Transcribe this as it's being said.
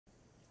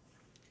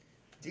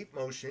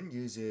DeepMotion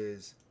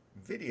uses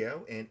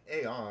video and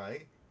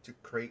AI to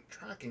create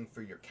tracking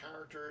for your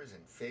characters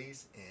and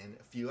face and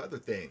a few other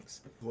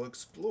things. We'll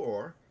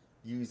explore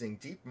using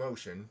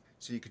DeepMotion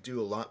so you could do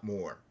a lot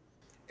more.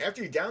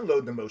 After you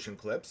download the motion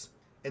clips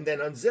and then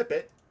unzip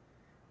it,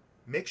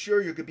 make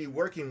sure you could be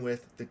working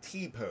with the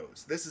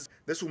T-pose.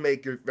 This will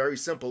make it very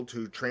simple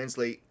to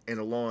translate and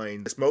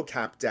align this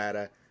Mocap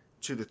data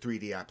to the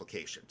 3D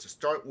application. To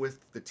start with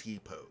the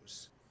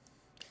T-pose.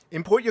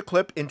 Import your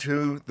clip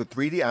into the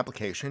 3D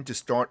application to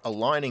start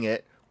aligning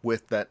it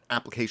with that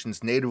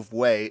application's native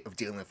way of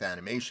dealing with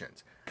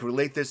animations. You can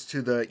relate this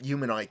to the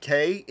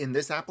Humanik in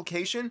this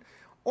application,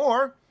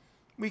 or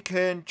we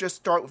can just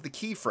start with the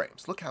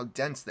keyframes. Look how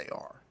dense they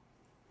are.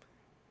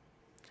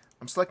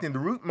 I'm selecting the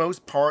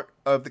rootmost part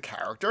of the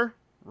character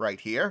right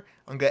here.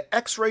 I'm going to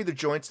X-ray the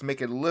joints to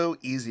make it a little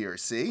easier to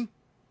see.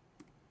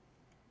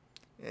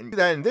 And do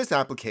that in this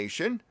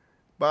application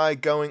by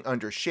going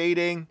under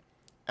Shading,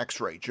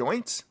 X-ray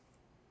Joints.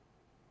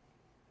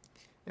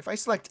 If I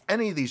select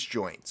any of these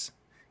joints,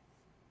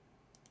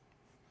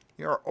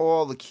 here are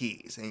all the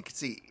keys, and you can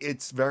see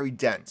it's very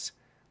dense.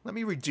 Let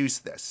me reduce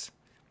this.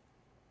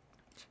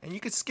 And you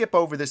can skip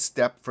over this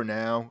step for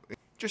now,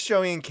 just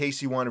showing in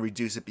case you want to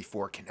reduce it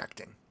before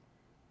connecting.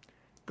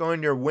 Go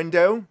into your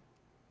Window,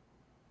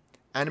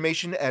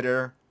 Animation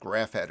Editor,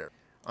 Graph Editor.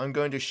 I'm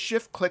going to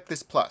shift-click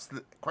this plus.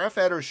 The Graph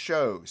Editor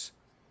shows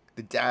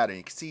the data.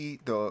 You can see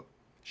the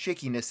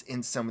shakiness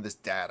in some of this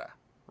data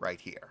right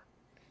here.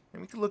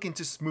 And we can look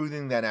into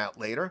smoothing that out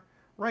later.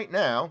 Right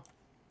now,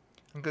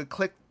 I'm going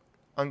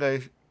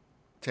to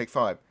take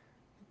 5.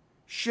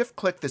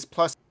 Shift-click this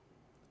plus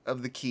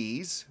of the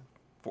keys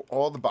for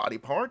all the body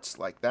parts,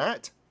 like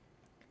that.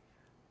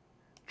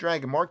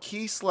 Drag a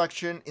marquee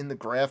selection in the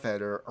graph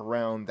editor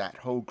around that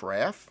whole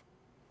graph.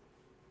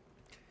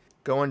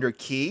 Go under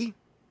Key,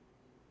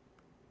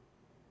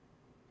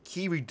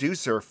 Key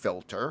Reducer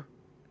Filter.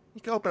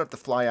 You can open up the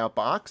flyout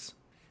box.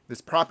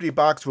 This property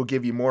box will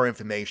give you more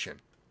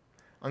information.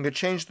 I'm going to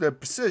change the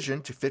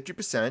precision to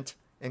 50%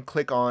 and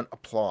click on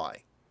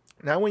Apply.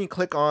 Now when you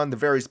click on the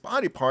various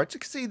body parts,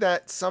 you can see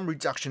that some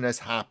reduction has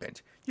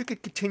happened. You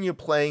could continue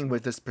playing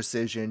with this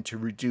precision to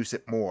reduce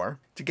it more.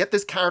 To get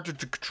this character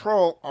to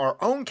control our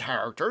own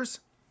characters,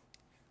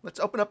 let's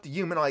open up the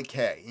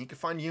Humanik. You can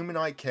find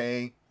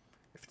Humanik,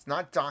 if it's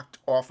not docked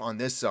off on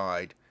this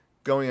side,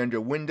 going under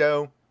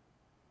Window,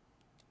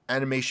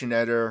 Animation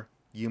Editor,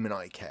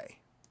 Humanik.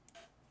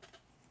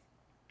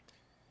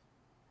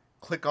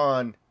 Click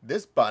on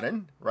this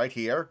button right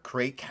here,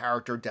 Create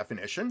Character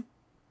Definition.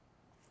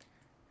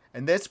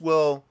 And this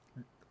will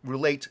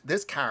relate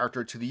this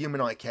character to the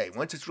Humanik.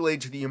 Once it's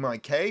related to the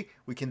Humanik,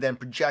 we can then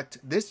project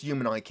this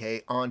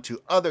Humanik onto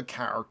other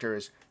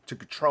characters to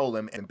control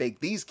them and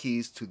bake these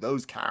keys to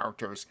those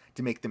characters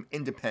to make them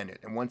independent.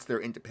 And once they're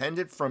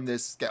independent from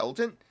this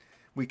skeleton,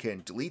 we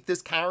can delete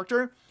this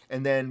character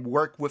and then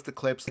work with the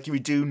clips like you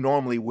would do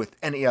normally with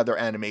any other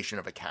animation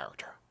of a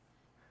character.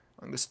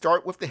 I'm going to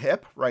start with the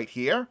hip right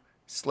here.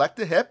 Select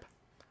the hip,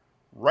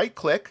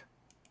 right-click,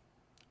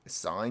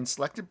 assign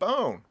selected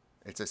bone.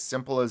 It's as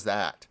simple as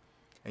that.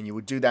 And you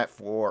would do that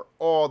for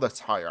all this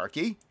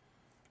hierarchy.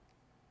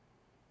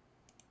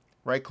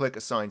 Right-click,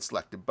 assign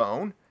selected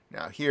bone.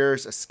 Now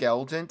here's a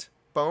skeleton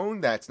bone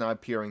that's not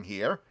appearing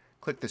here.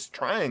 Click this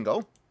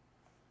triangle,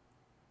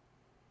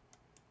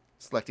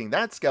 selecting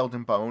that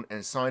skeleton bone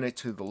and assign it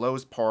to the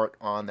lowest part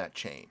on that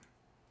chain.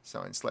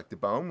 Assign selected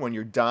bone. When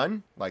you're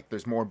done, like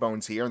there's more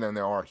bones here than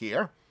there are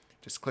here,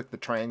 just click the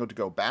triangle to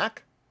go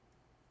back.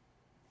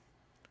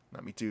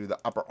 Let me do the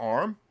upper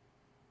arm.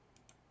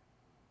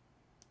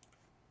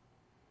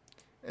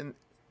 And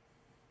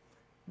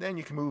then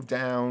you can move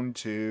down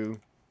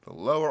to the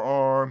lower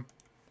arm,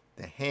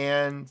 the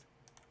hand.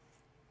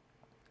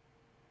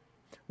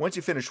 Once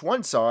you finish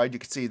one side, you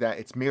can see that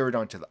it's mirrored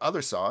onto the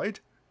other side.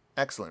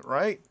 Excellent,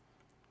 right?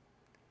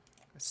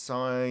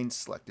 Assign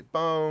selected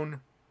bone.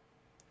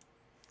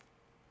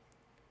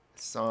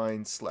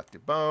 Assign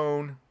selected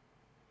bone.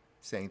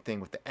 Same thing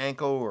with the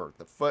ankle or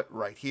the foot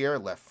right here,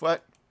 left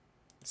foot.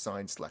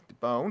 Assign selected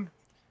bone.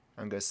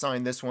 I'm going to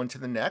assign this one to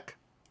the neck.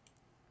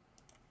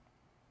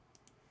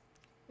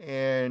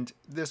 And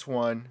this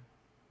one,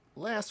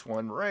 last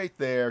one right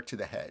there to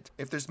the head.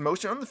 If there's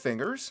motion on the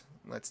fingers,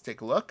 let's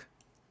take a look.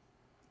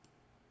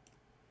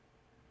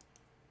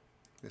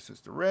 This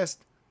is the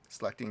wrist,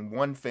 selecting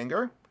one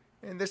finger.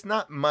 And there's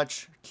not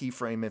much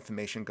keyframe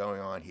information going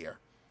on here.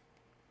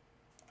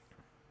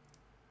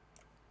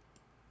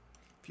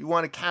 If you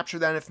want to capture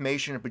that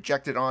information and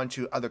project it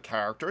onto other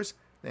characters,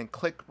 then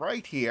click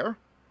right here,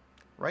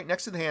 right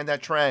next to the hand,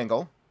 that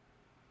triangle,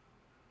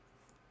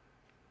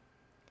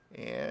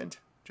 and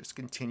just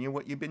continue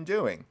what you've been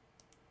doing.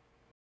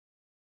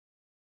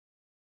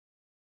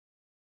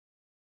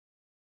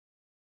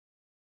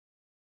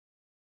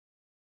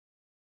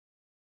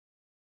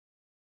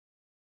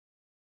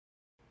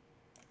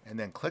 And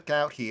then click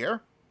out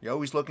here. You're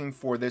always looking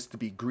for this to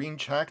be green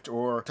checked,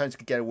 or sometimes you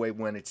can get away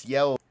when it's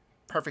yellow.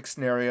 Perfect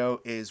scenario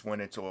is when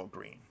it's all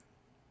green.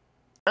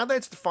 Now that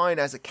it's defined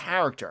as a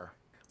character,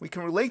 we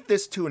can relate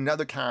this to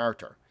another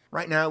character.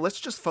 Right now,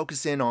 let's just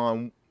focus in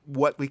on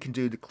what we can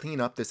do to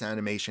clean up this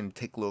animation and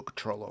take a little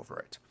control over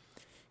it.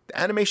 The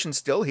animation's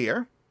still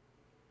here.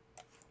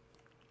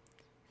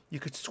 You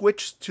could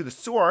switch to the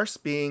source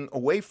being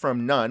away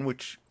from none,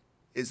 which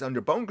is under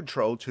bone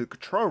control, to the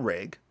control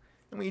rig.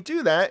 And when you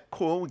do that,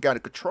 cool, we got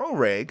a control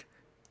rig,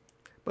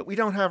 but we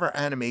don't have our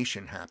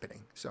animation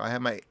happening. So I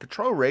have my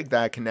control rig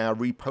that I can now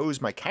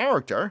repose my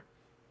character.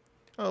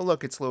 Oh,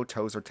 look, its little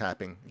toes are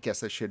tapping. I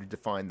guess I should have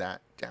defined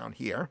that down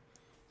here.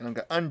 And I'm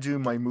going to undo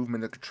my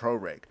movement of the control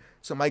rig.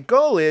 So my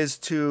goal is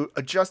to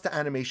adjust the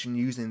animation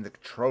using the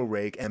control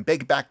rig and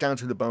bake it back down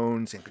to the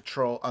bones and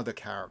control other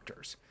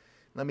characters.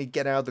 Let me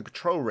get out of the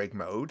control rig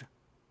mode.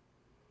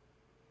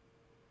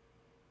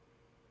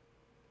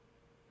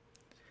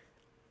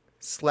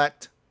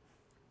 Select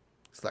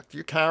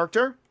your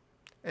character,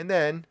 and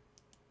then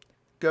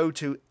go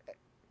to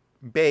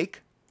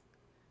Bake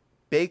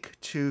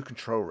to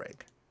Control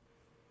Rig.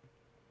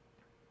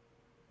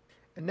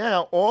 And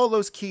now all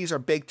those keys are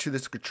baked to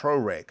this control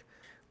rig.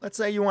 Let's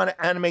say you want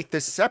to animate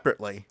this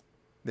separately,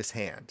 this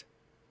hand.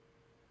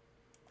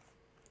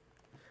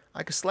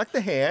 I can select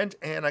the hand,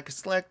 and I can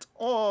select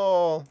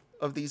all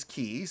of these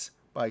keys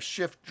by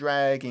shift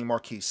dragging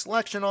marquee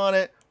selection on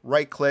it,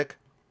 right click,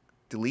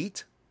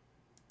 delete.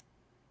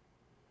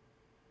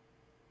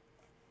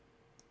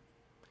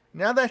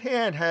 Now that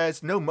hand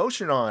has no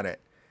motion on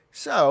it,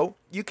 so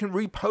you can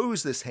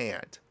repose this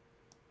hand.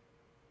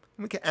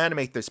 We can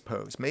animate this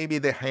pose. Maybe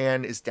the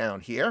hand is down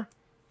here.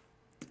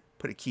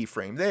 Put a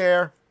keyframe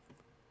there,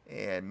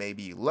 and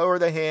maybe you lower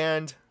the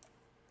hand.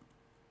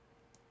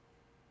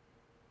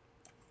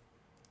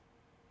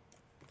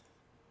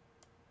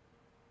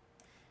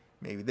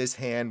 Maybe this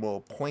hand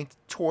will point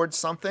towards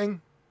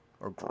something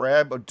or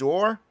grab a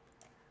door.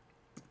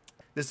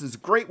 This is a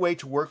great way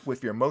to work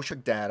with your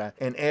motion data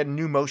and add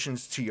new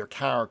motions to your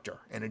character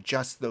and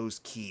adjust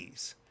those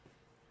keys.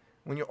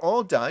 When you're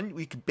all done,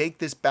 we can bake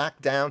this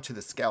back down to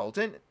the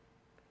skeleton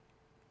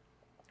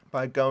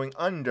by going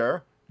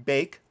under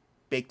Bake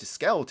to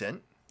Skeleton.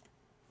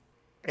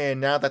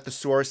 And now that the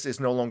source is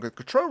no longer the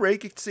control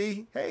rig, you can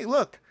see, hey,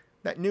 look,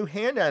 that new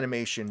hand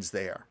animation's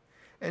there.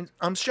 And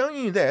I'm showing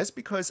you this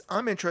because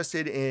I'm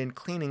interested in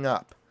cleaning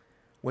up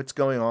what's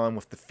going on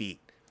with the feet.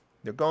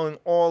 They're going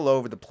all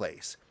over the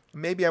place.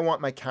 Maybe I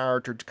want my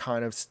character to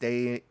kind of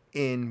stay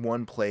in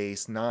one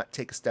place, not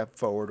take a step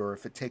forward, or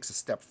if it takes a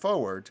step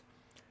forward,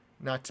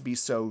 not to be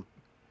so,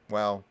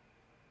 well,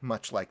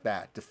 much like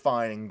that,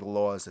 defying the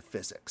laws of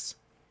physics.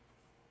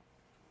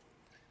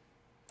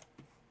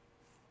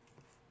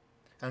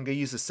 I'm going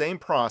to use the same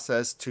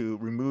process to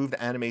remove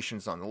the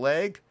animations on the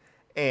leg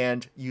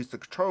and use the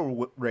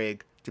control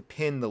rig to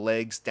pin the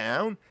legs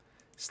down.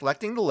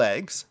 Selecting the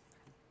legs,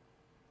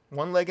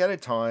 one leg at a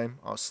time,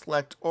 I'll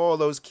select all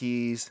those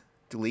keys,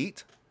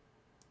 delete.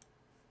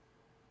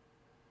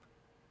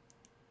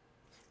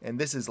 And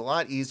this is a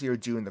lot easier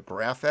to do in the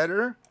graph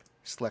editor.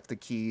 Select the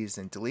keys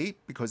and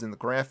delete, because in the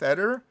graph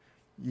editor,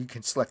 you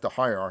can select a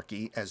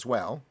hierarchy as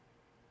well.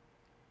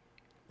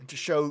 And to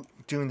show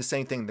doing the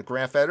same thing in the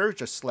graph editor,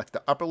 just select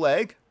the upper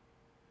leg,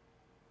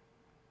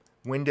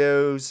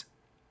 Windows,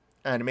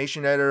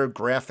 Animation Editor,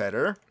 Graph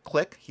Editor,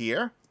 click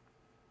here,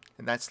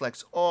 and that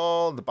selects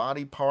all the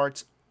body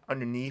parts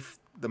underneath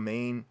the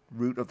main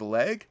root of the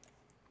leg.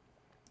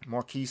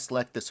 Marquee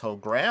select this whole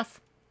graph,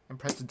 and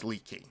press the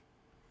delete key.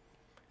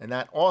 And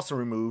that also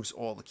removes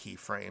all the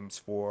keyframes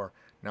for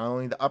not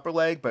only the upper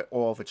leg, but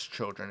all of its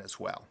children as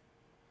well.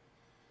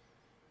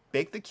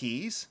 Bake the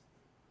keys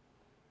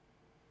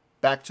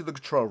back to the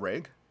control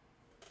rig,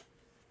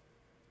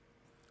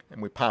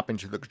 and we pop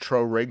into the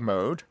control rig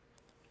mode.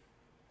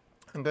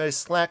 I'm going to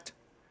select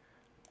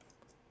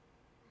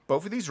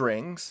both of these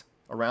rings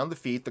around the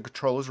feet, the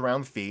controllers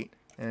around the feet,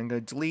 and I'm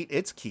going to delete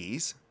its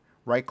keys.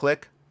 Right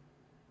click,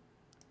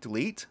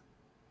 delete,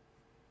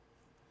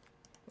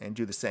 and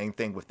do the same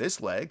thing with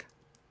this leg.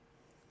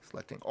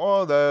 Selecting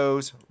all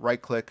those,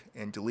 right click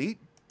and delete.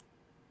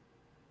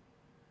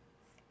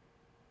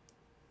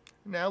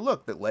 Now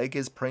look, the leg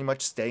is pretty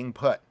much staying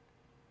put.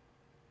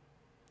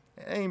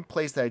 Any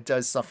place that it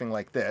does something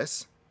like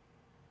this,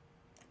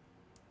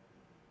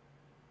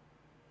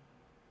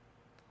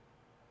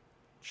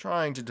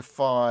 trying to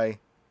defy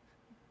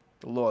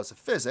the laws of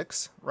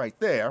physics right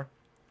there,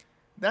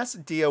 that's to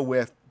deal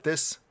with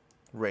this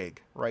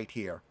rig right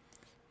here,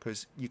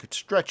 because you could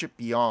stretch it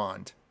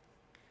beyond.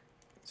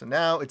 So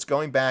now it's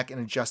going back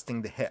and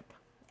adjusting the hip.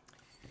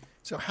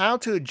 So how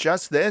to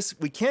adjust this?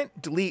 We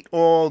can't delete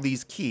all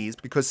these keys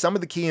because some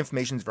of the key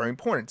information is very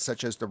important,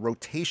 such as the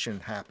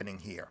rotation happening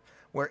here.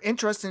 We're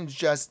interested in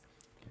just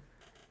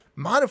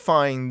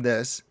modifying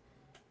this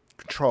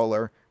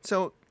controller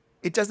so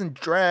it doesn't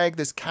drag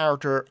this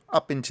character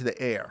up into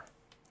the air.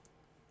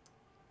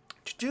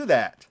 To do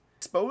that,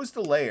 expose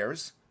the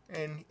layers,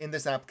 and in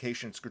this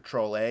application it's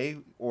Control A,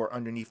 or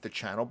underneath the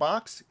channel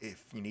box.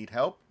 If you need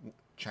help,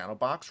 channel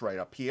box right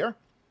up here.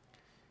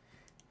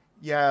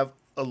 You have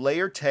a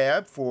layer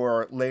tab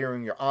for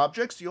layering your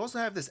objects. You also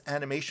have this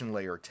animation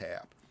layer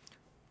tab.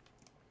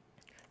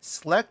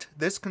 Select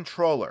this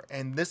controller,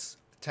 and this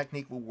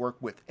technique will work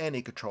with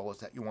any controllers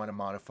that you want to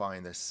modify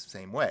in this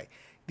same way.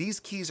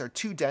 These keys are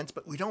too dense,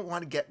 but we don't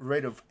want to get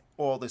rid of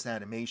all this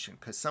animation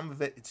because some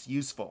of it's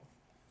useful.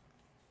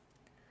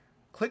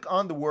 Click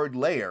on the word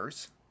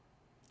layers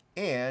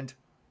and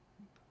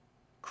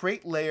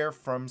create layer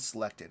from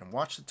selected and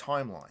watch the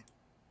timeline.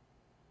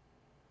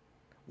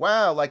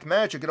 Wow, like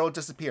magic, it all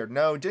disappeared.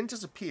 No, it didn't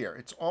disappear.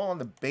 It's all on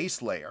the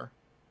base layer.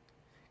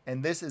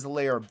 And this is a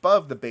layer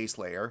above the base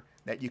layer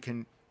that you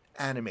can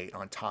animate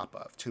on top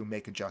of to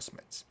make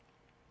adjustments.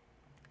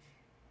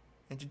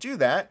 And to do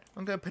that,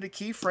 I'm going to put a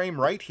keyframe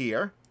right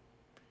here.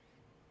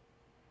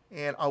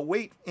 And I'll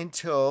wait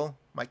until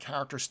my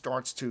character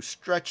starts to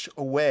stretch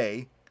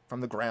away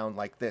from the ground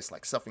like this,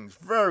 like something's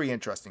very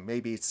interesting.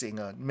 Maybe it's seeing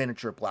a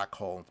miniature black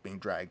hole being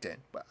dragged in,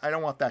 but I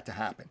don't want that to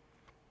happen.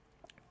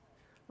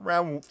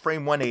 Around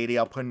frame 180,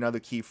 I'll put another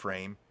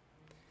keyframe.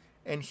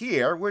 And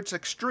here, where it's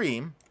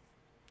extreme,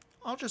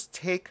 I'll just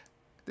take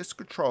this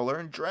controller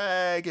and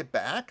drag it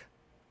back.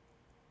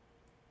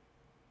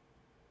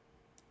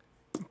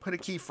 And put a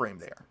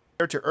keyframe there.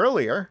 Compared to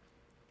earlier,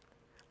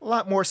 a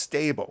lot more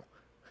stable.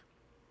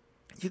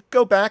 You can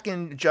go back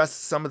and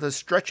adjust some of the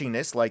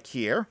stretchiness, like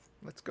here.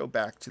 Let's go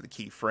back to the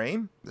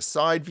keyframe. The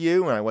side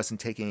view, and I wasn't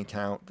taking into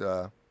account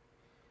the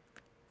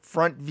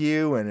front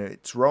view, and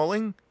it's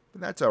rolling.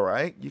 But that's all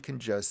right. You can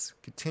just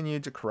continue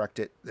to correct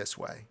it this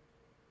way.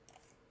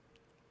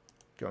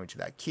 Going to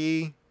that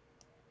key.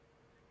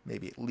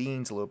 Maybe it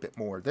leans a little bit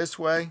more this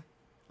way.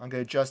 I'm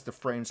going to adjust the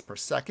frames per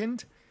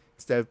second.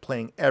 Instead of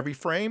playing every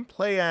frame,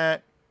 play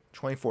at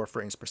 24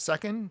 frames per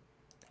second.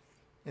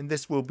 And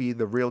this will be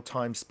the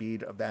real-time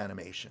speed of the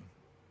animation.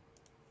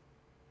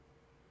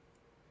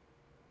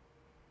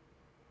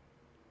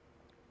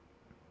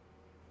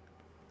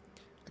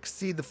 I can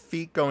see the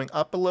feet going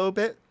up a little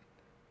bit,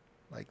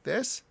 like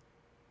this.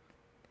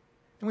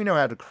 And we know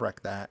how to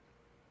correct that.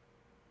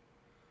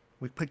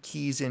 We put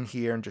keys in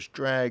here and just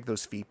drag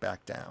those feet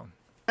back down.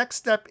 Next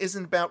step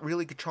isn't about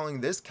really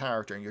controlling this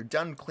character and you're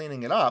done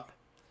cleaning it up.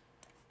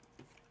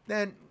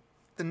 Then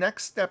the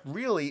next step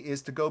really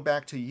is to go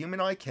back to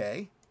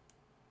Humanik,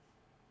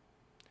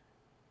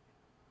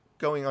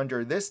 going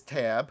under this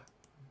tab,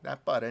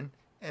 that button,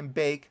 and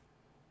bake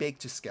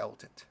to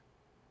skeleton.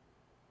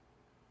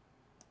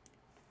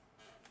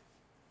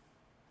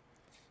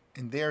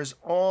 And there's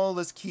all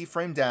this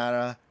keyframe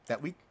data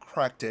that we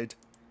corrected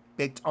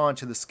baked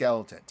onto the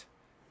skeleton.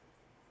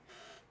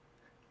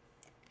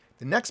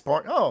 The next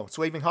part, oh, it's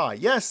waving high.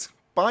 Yes,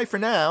 bye for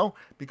now,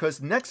 because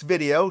the next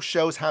video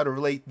shows how to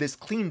relate this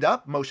cleaned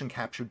up motion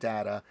capture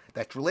data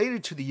that's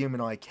related to the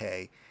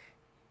Humanik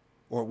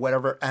or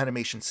whatever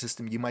animation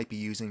system you might be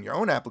using in your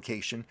own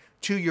application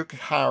to your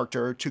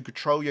character to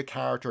control your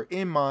character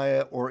in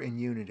Maya or in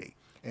Unity.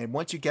 And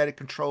once you get it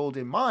controlled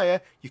in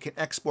Maya, you can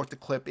export the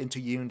clip into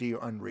Unity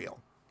or Unreal.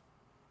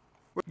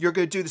 You're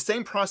going to do the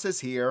same process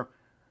here.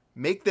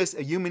 Make this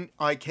a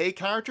Humanik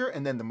character,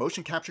 and then the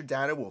motion capture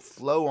data will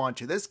flow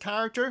onto this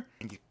character,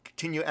 and you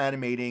continue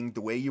animating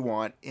the way you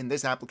want in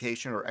this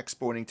application or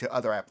exporting to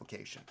other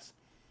applications.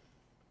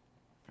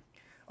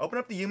 Open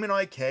up the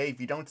Humanik.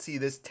 If you don't see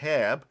this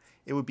tab,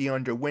 it would be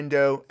under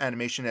Window,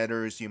 Animation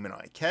Editors,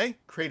 Humanik.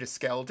 Create a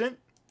skeleton.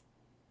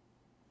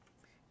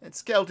 And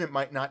skeleton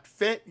might not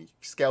fit.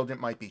 Skeleton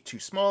might be too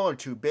small or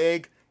too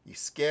big. You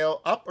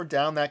scale up or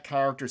down that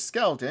character's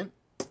skeleton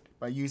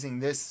by using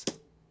this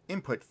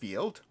input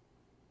field.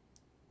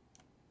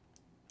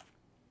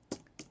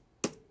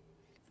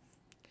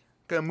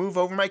 I'm going to move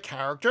over my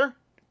character,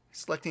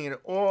 selecting it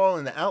all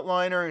in the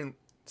outliner and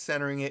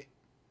centering it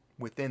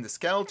within the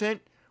skeleton.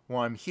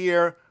 While I'm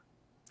here,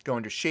 go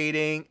into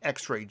shading,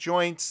 X-ray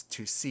joints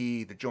to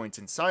see the joints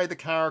inside the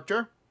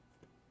character.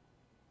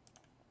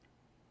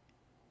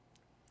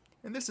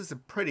 And this is a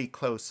pretty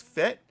close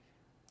fit.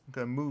 I'm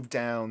going to move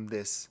down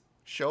this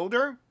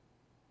shoulder.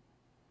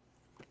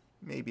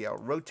 Maybe I'll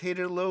rotate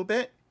it a little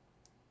bit.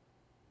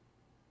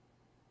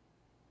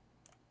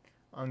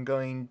 I'm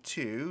going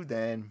to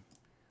then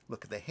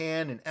look at the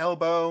hand and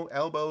elbow.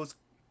 Elbow's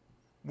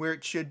where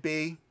it should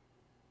be.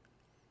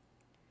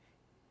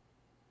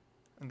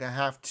 I'm going to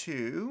have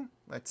to,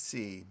 let's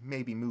see,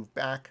 maybe move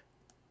back.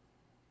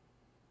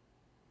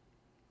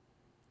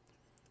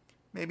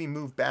 Maybe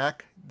move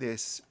back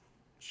this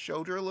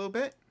shoulder a little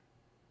bit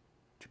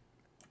to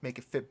make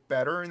it fit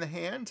better in the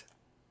hand.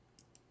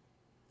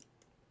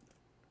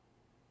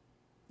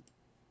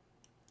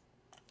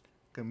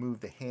 Going to move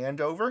the hand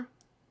over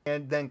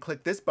and then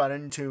click this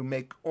button to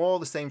make all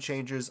the same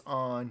changes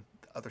on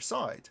the other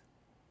side.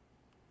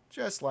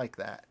 Just like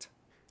that.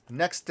 The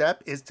next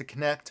step is to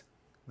connect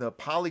the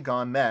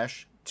polygon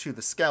mesh to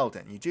the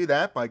skeleton. You do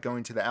that by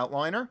going to the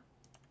outliner,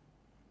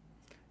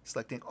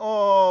 selecting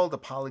all the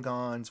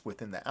polygons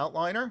within the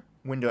outliner,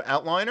 window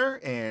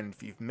outliner, and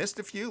if you've missed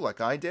a few like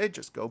I did,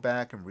 just go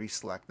back and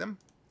reselect them.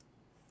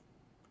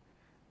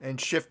 And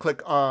shift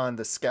click on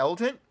the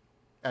skeleton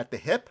at the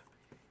hip,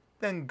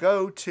 then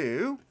go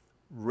to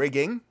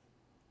rigging,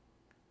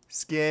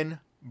 skin,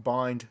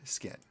 bind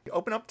skin. You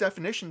open up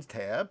definitions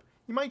tab,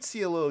 You might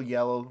see a little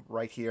yellow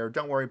right here.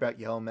 Don't worry about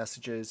yellow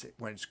messages.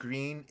 When it's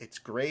green, it's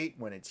great.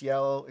 When it's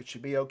yellow, it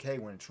should be okay.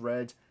 When it's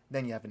red,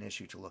 then you have an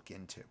issue to look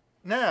into.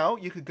 Now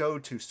you could go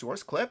to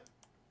Source Clip,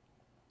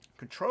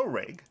 Control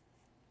Rig,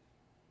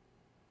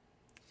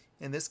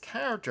 and this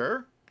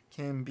character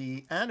can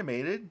be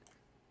animated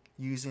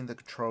using the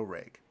control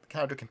rig. The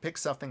character can pick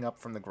something up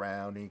from the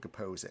ground and you can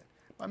pose it.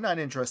 I'm not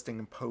interested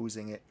in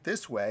posing it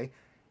this way.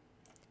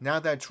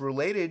 Now that it's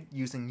related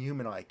using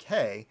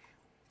Humanik,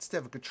 instead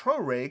of a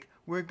control rig,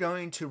 we're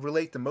going to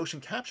relate the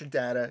motion capture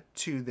data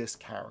to this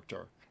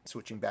character.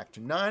 Switching back to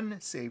none,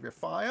 save your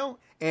file,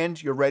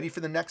 and you're ready for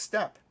the next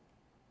step.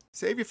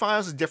 Save your file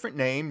as a different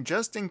name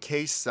just in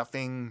case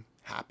something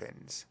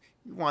happens.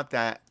 You want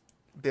that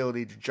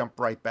ability to jump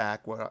right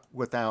back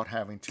without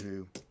having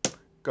to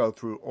go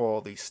through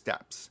all these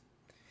steps.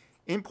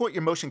 Import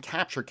your motion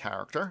capture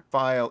character,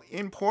 file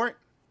import,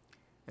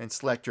 and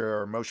select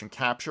your motion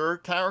capture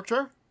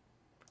character.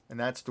 And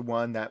that's the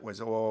one that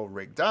was all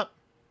rigged up.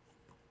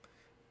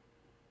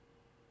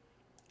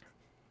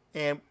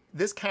 And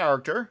this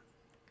character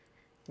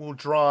will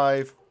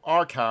drive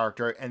our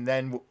character, and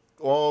then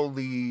all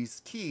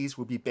these keys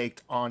will be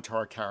baked onto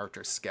our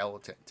character's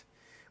skeleton.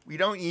 You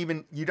don't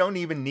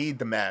even need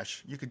the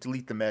mesh. You could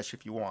delete the mesh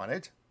if you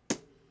wanted,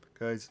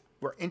 because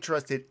we're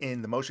interested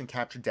in the motion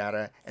capture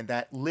data, and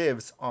that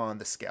lives on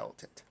the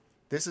skeleton.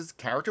 This is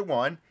character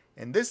 1,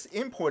 and this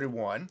imported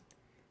one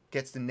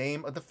gets the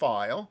name of the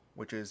file,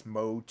 which is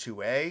mode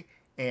 2A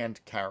and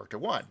character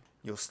 1.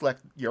 You'll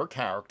select your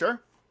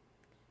character,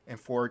 and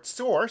for its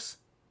source,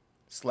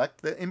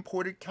 select the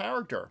imported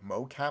character,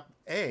 Mocap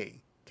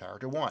A,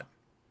 character 1.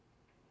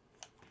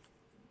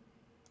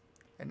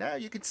 And now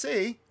you can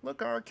see,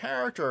 look, our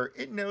character,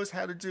 it knows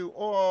how to do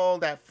all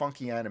that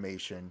funky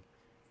animation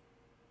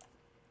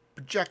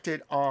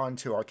projected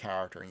onto our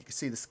character. And you can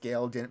see the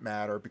scale didn't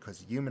matter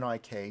because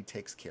Humanik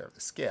takes care of the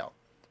scale.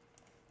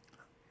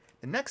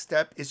 The next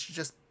step is to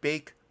just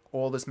bake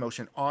all this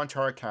motion onto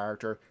our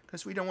character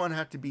because we don't want to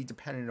have to be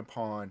dependent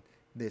upon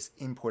this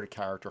imported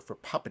character for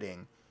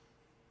puppeting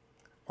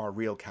our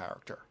real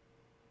character.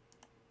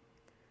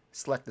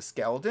 Select the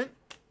skeleton,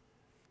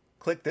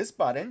 click this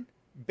button,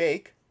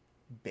 bake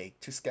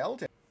to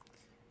skeleton.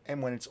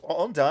 And when it's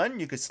all done,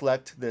 you could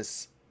select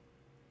this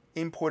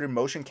imported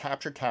motion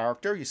capture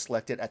character. You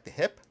select it at the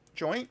hip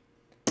joint,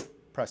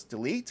 press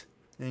delete,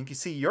 and you can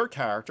see your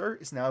character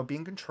is now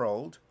being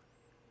controlled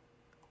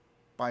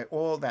by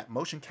all that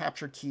motion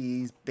capture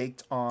keys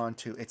baked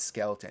onto its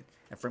skeleton.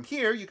 And from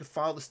here, you can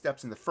follow the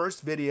steps in the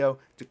first video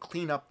to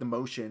clean up the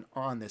motion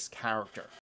on this character.